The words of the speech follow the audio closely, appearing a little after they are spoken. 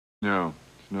No,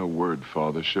 no word,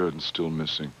 Father. Sheridan's still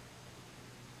missing.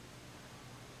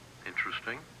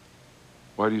 Interesting.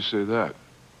 Why do you say that?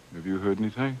 Have you heard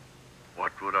anything?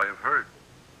 What would I have heard?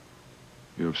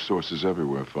 You have sources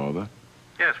everywhere, Father.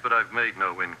 Yes, but I've made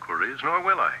no inquiries, nor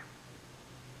will I.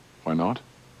 Why not?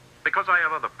 Because I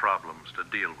have other problems to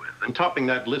deal with. And topping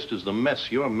that list is the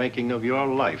mess you're making of your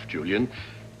life, Julian.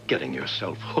 Getting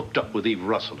yourself hooked up with Eve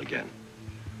Russell again.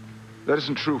 That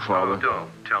isn't true, Father. Oh,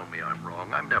 don't tell me I'm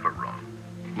wrong. I'm never wrong.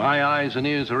 My eyes and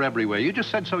ears are everywhere. You just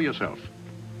said so yourself.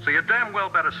 So you damn well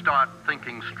better start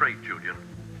thinking straight, Julian.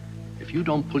 If you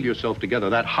don't pull yourself together,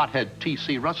 that hothead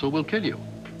T.C. Russell will kill you.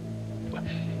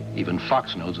 Even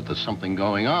Fox knows that there's something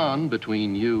going on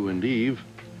between you and Eve.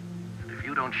 And if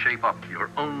you don't shape up,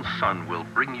 your own son will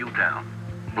bring you down.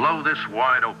 Blow this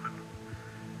wide open.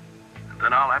 And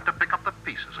then I'll have to pick up the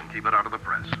pieces and keep it out of the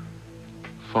press.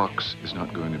 Fox is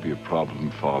not going to be a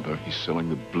problem, Father. He's selling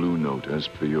the Blue Note as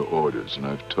per your orders, and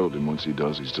I've told him once he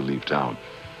does, he's to leave town.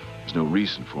 There's no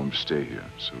reason for him to stay here,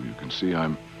 so you can see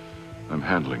I'm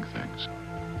handling things.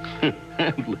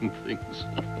 Handling things?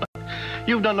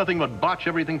 You've done nothing but botch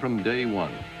everything from day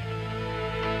one.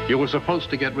 You were supposed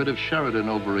to get rid of Sheridan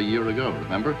over a year ago,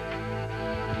 remember?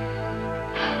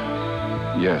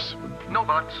 Yes. No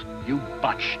buts. You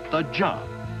botched the job.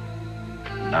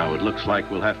 Now it looks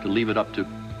like we'll have to leave it up to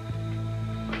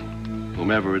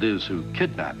whomever it is who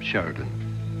kidnapped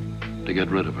Sheridan to get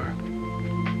rid of her.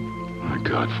 My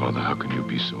God, Father, how can you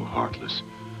be so heartless?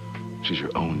 She's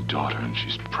your own daughter, and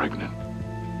she's pregnant.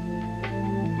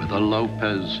 With a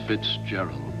Lopez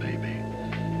Fitzgerald baby.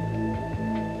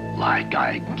 Like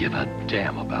I give a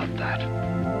damn about that.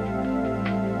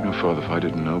 No, Father, if I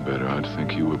didn't know better, I'd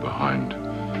think you were behind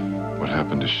what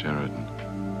happened to Sheridan.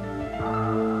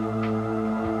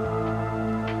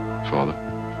 Father?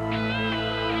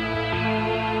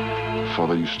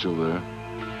 Father, you still there?